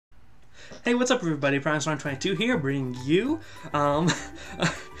Hey, what's up everybody? PrimeStorm22 here, bringing you, a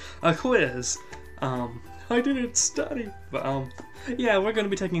quiz. I didn't study, but, yeah, we're gonna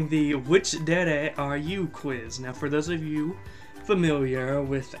be taking the Which Dere Are You quiz. Now, for those of you familiar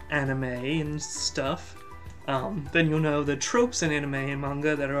with anime and stuff, then you'll know the tropes in anime and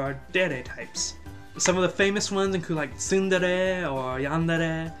manga that are Dere types. Some of the famous ones include, like, tsundere or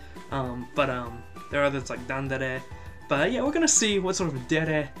yandere, there are others like dandere. But, yeah, we're gonna see what sort of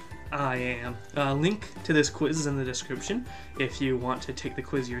Dere I am. Link to this quiz is in the description if you want to take the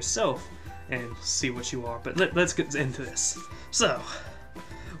quiz yourself and see what you are. But let's get into this. So,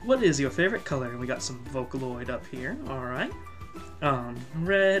 what is your favorite color? And we got some Vocaloid up here. Alright.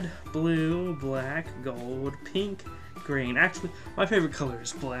 Red, blue, black, gold, pink, green. Actually, my favorite color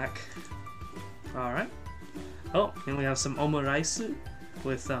is black. Alright. Oh, and we have some omuraisu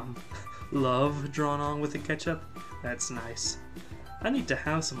with love drawn on with the ketchup. That's nice. I need to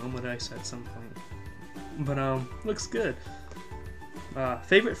have some omurice at some point. But, looks good.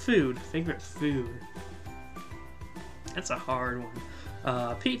 Favorite food. Favorite food. That's a hard one.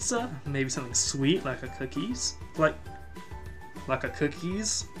 Pizza. Maybe something sweet, like a cookies. Like a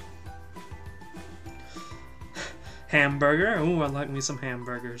cookies. Hamburger. Ooh, I like me some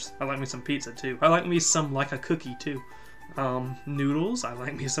hamburgers. I like me some pizza, too. I like me some like a cookie, too. Noodles. I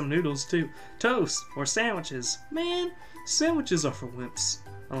like me some noodles, too. Toast. Or sandwiches. Man, sandwiches are for wimps.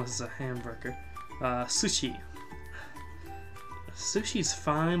 Unless it's a hamburger. Sushi. Sushi's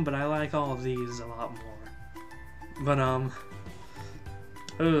fine, but I like all of these a lot more.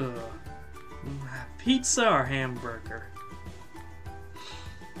 But, pizza or hamburger?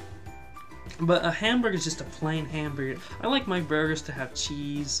 But a hamburger is just a plain hamburger. I like my burgers to have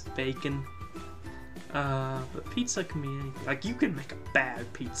cheese, bacon. But pizza can be anything. Like, you can make a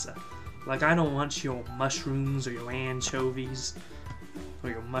bad pizza. Like, I don't want your mushrooms or your anchovies or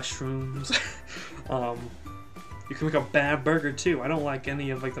your mushrooms. You can make a bad burger too. I don't like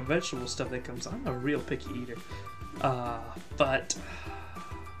any of like the vegetable stuff that comes. I'm a real picky eater. But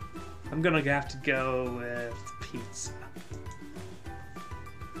I'm gonna have to go with pizza.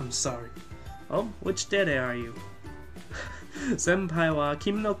 I'm sorry. Oh, which dere are you? Senpai wa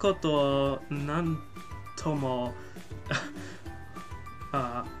kimi no koto o nan tomo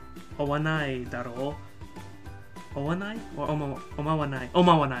owanai daro. Owanai? Or omawanai?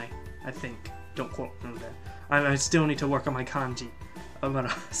 Omawanai, I think. Don't quote me on that. I still need to work on my kanji. But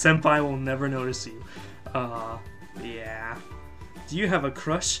senpai will never notice you. Yeah. Do you have a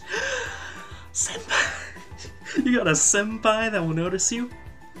crush? Senpai! You got a senpai that will notice you?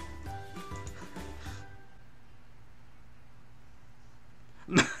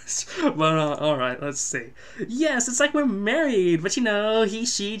 But, alright, let's see. Yes, it's like we're married, but you know, he,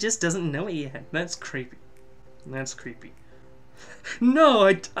 she just doesn't know it yet. That's creepy. That's creepy.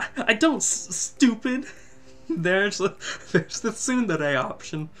 No, I don't, stupid. There's the tsundere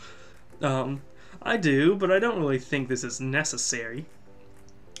option. I do, but I don't really think this is necessary.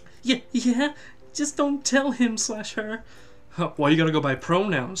 Yeah, just don't tell him / her. Why you gotta go by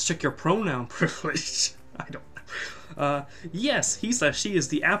pronouns? Check your pronoun privilege. I don't know. Yes, he / she is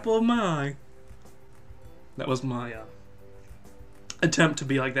the apple of my eye. That was my, attempt to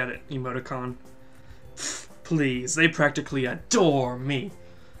be like that at emoticon. Please, they practically adore me.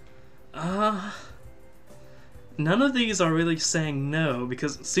 None of these are really saying no,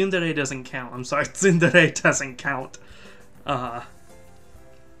 because tsundere doesn't count. I'm sorry, tsundere doesn't count. None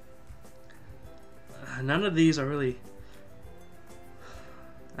of these are really...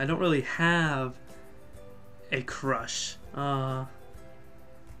 I don't really have a crush. I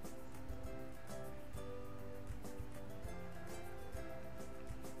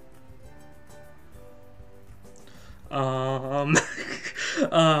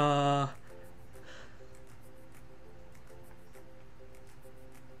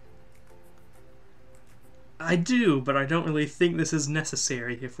do, but I don't really think this is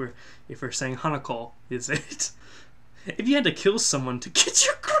necessary if we're saying Hanako, is it? If you had to kill someone to get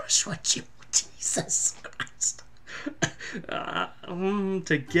your crush, would you? Jesus Christ.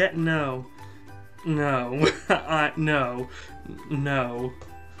 To get no. No. No.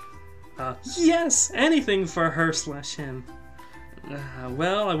 Yes, anything for her / him.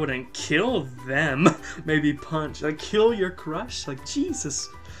 Well, I wouldn't kill them. Maybe punch. Like, kill your crush? Like, Jesus.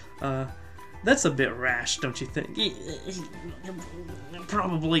 That's a bit rash, don't you think?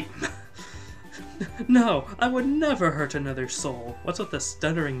 Probably. No, I would never hurt another soul. What's with the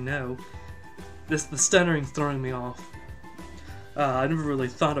stuttering no? The stuttering's throwing me off. I never really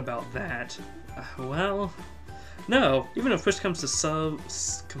thought about that. Well, no. Even if push comes to shove,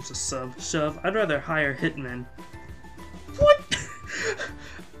 I'd rather hire hitmen. What?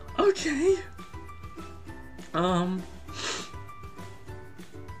 Oh, Okay.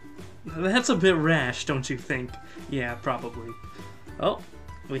 That's a bit rash, don't you think? Yeah, probably. Oh,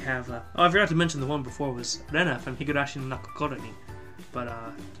 we have, oh, I forgot to mention the one before was Rena from Higurashi no Nakokoro ni. But,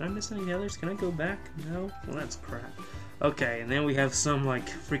 did I miss any others? Can I go back? No? Well, that's crap. Okay, and then we have some, like,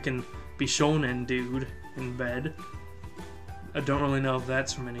 freaking Bishonen dude in bed. I don't really know if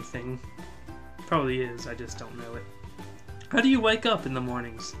that's from anything. Probably is, I just don't know it. How do you wake up in the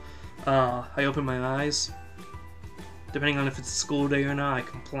mornings? I open my eyes. Depending on if it's a school day or not, I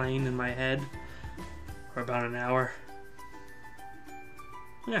complain in my head for about an hour.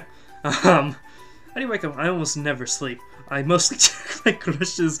 Yeah. How do you wake up? I almost never sleep. I mostly check my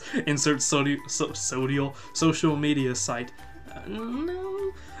crushes, insert social media site.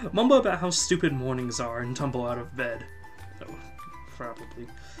 No. Mumble about how stupid mornings are and tumble out of bed. Oh, probably.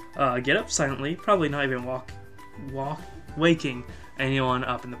 Get up silently, probably not even waking anyone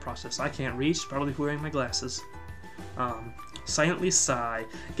up in the process. I can't reach, probably wearing my glasses. Silently sigh,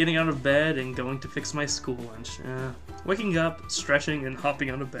 getting out of bed and going to fix my school lunch. Waking up, stretching, and hopping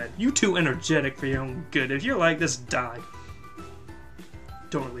out of bed. You too energetic for your own good. If you're like this, die.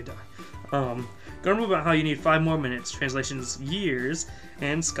 Don't really die. Grumble about how you need 5 more minutes, translations years,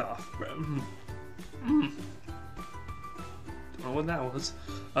 and scoff. Don't know what that was.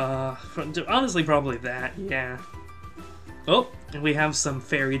 Honestly, probably that, yeah. Oh, and we have some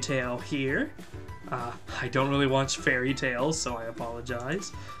fairy tale here. I don't really watch fairy tales, so I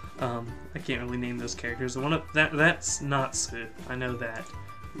apologize. I can't really name those characters. That's Natsu. I know that.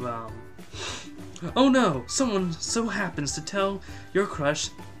 Oh no! Someone so happens to tell your crush.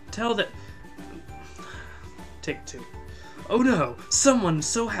 Take 2. Oh no! Someone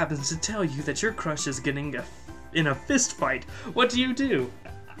so happens to tell you that your crush is getting in a fist fight. What do you do?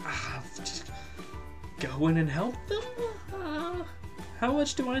 Just go in and help them? How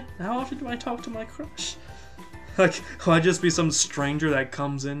often do I talk to my crush? Like, will I just be some stranger that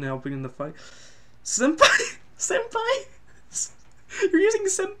comes in helping in the fight? Senpai? Senpai? You're using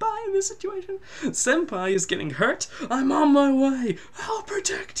senpai in this situation? Senpai is getting hurt? I'm on my way! I'll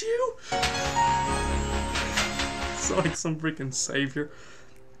protect you! It's like some freaking savior.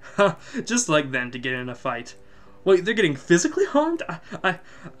 Just like them to get in a fight. Wait, they're getting physically harmed? I'd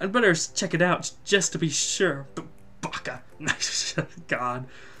better check it out just to be sure. Baka. God.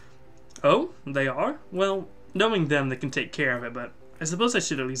 Oh, they are? Well, knowing them, they can take care of it, but I suppose I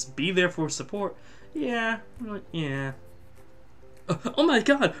should at least be there for support. Yeah. Oh my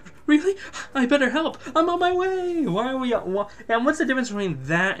god, really? I better help. I'm on my way. Why are we... And what's the difference between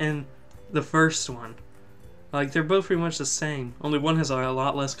that and the first one? Like, they're both pretty much the same. Only one has a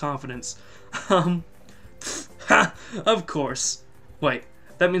lot less confidence. Of course. Wait,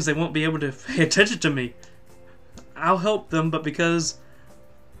 that means they won't be able to pay attention to me. I'll help them, but because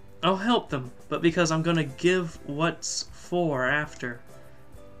I'm gonna give what's for after.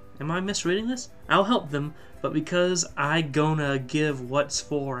 Am I misreading this? I'll help them, but because I gonna give what's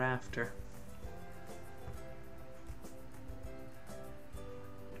for after.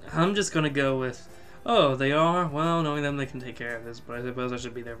 I'm just gonna go with, oh, they are? Well, knowing them, they can take care of this, but I suppose I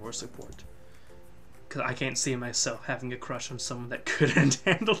should be there for support. Because I can't see myself having a crush on someone that couldn't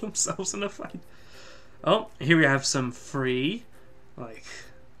handle themselves in a fight. Oh, here we have some free, like,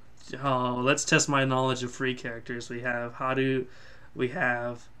 oh, let's test my knowledge of free characters. We have Haru, we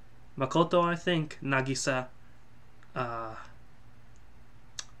have Makoto, I think, Nagisa, I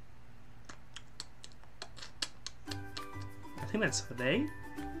think that's a day?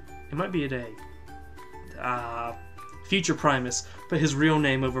 It might be a day. Future Primus, put his real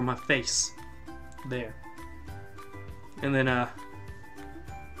name over my face. There. And then,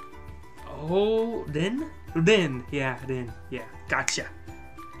 oh, Rin? Yeah, gotcha.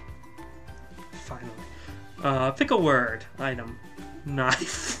 Finally. Pick a word. Item.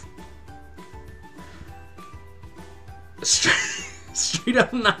 Knife. Straight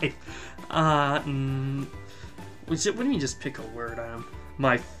up knife. What do you mean just pick a word item?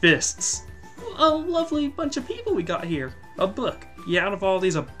 My fists. A lovely bunch of people we got here. A book. Yeah, out of all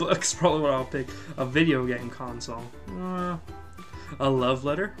these, a book's probably what I'll pick. A video game console. A love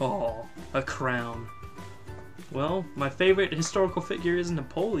letter? Oh, a crown. Well, my favorite historical figure is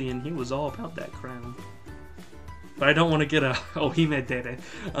Napoleon. He was all about that crown. But I don't want to get a Ohime Dere.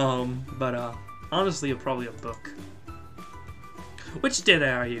 Honestly, probably a book. Which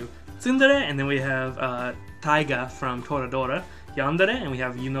Dere are you? Tsundere, and then we have Taiga from Toradora. Yandere, and we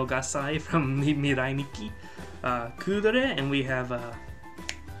have Yuno Gasai from Mirai Nikki. Kudere, and we have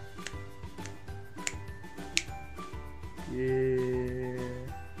yeah.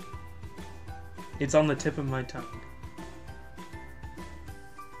 It's on the tip of my tongue.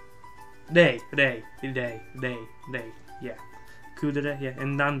 Yeah. Kudere, yeah,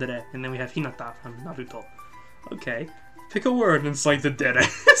 and Nandere, and then we have Hinata from Naruto. Okay. Pick a word inside the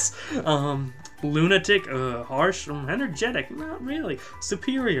Deres. Lunatic, harsh, energetic, not really.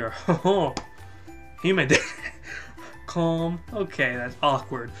 Superior, Hime calm, okay, that's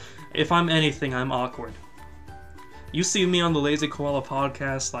awkward. If I'm anything, I'm awkward. You see me on the Lazy Koala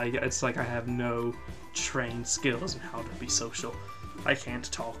podcast, like, it's like I have no trained skills in how to be social. I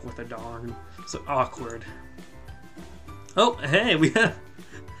can't talk with a darn, so awkward. Oh, hey, we have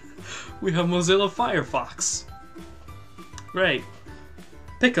Mozilla Firefox. Right.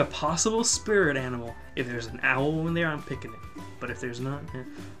 Pick a possible spirit animal. If there's an owl in there, I'm picking it. But if there's not,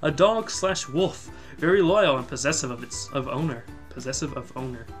 a dog/wolf, very loyal and possessive of owner. Possessive of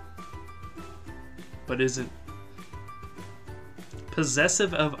owner. But isn't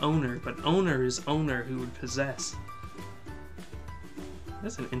possessive of owner, but owner is owner who would possess.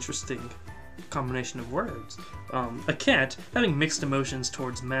 That's an interesting combination of words. A cat, having mixed emotions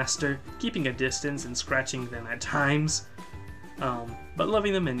towards master, keeping a distance and scratching them at times, but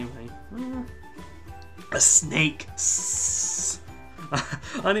loving them anyway. A snake,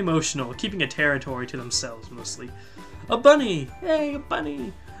 unemotional, keeping a territory to themselves mostly. A bunny, hey, a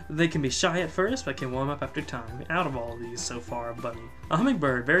bunny. They can be shy at first, but can warm up after time. Out of all of these so far, a bunny. A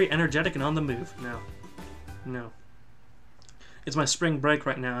hummingbird, very energetic and on the move. No. It's my spring break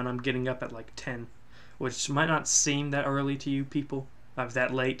right now, and I'm getting up at like 10, which might not seem that early to you people,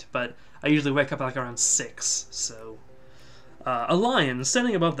 that late, but I usually wake up like around 6, so... a lion,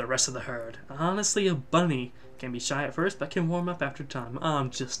 standing above the rest of the herd. Honestly, a bunny. Can be shy at first, but can warm up after time.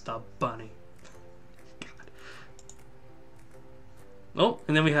 I'm just a bunny. God. Oh,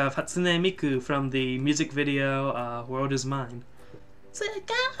 and then we have Hatsune Miku from the music video, World Is Mine.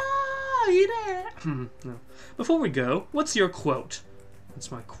 No. Before we go, what's your quote?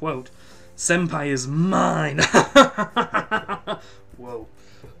 What's my quote? Senpai is mine! Whoa.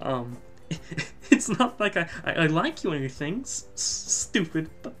 It's not like I like you or anything. Stupid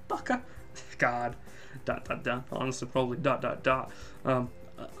baka. God. ... Honestly, probably ...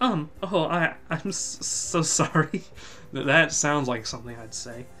 I'm so sorry. That sounds like something I'd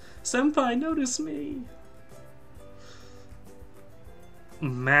say. Senpai, notice me.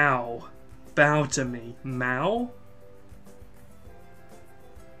 Mao. Bow to me. Mao?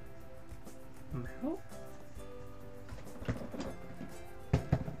 Mao?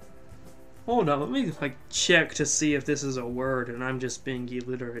 Hold on, let me check to see if this is a word and I'm just being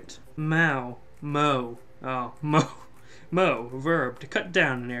illiterate. Mao. Mow. Oh, mow. Mow. Verb. To cut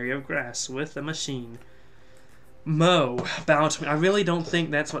down an area of grass with a machine. Mow. Bow to me. I really don't think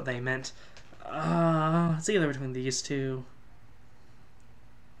that's what they meant. It's either between these two.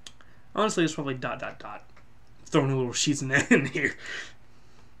 Honestly, it's probably ... Throwing a little shiznai in here.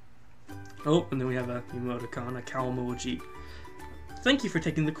 Oh, and then we have a emoticon, a cow emoji. Thank you for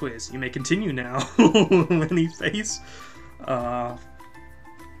taking the quiz. You may continue now. Many face.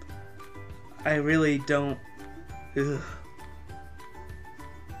 I really don't... Ugh.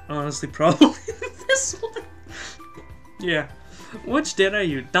 Honestly, probably this one. Yeah. Which dere are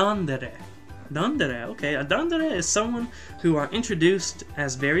you? Dandere. Dandere, okay. A dandere is someone who are introduced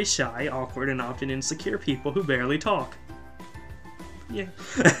as very shy, awkward, and often insecure people who barely talk. Yeah.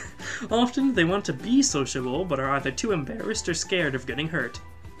 Often they want to be sociable, but are either too embarrassed or scared of getting hurt.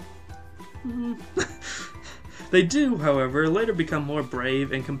 They do, however, later become more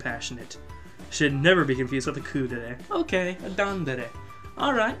brave and compassionate. Should never be confused with a kudere. Okay, a dandere.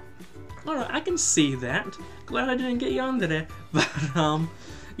 Alright, I can see that. Glad I didn't get yandere. But,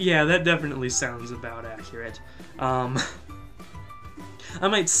 yeah, that definitely sounds about accurate. I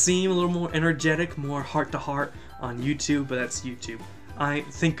might seem a little more energetic, more heart-to-heart on YouTube, but that's YouTube.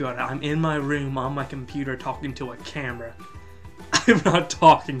 Think about it, I'm in my room on my computer talking to a camera. I'm not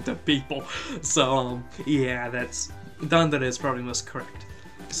talking to people. So, yeah, that is probably most correct.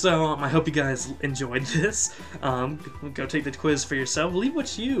 So, I hope you guys enjoyed this. Go take the quiz for yourself. Leave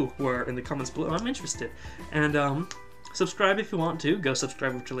what you were in the comments below. I'm interested. And, subscribe if you want to. Go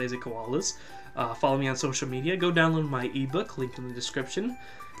subscribe with your lazy koalas. Follow me on social media. Go download my ebook, linked in the description.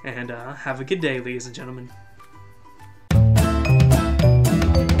 And, have a good day, ladies and gentlemen.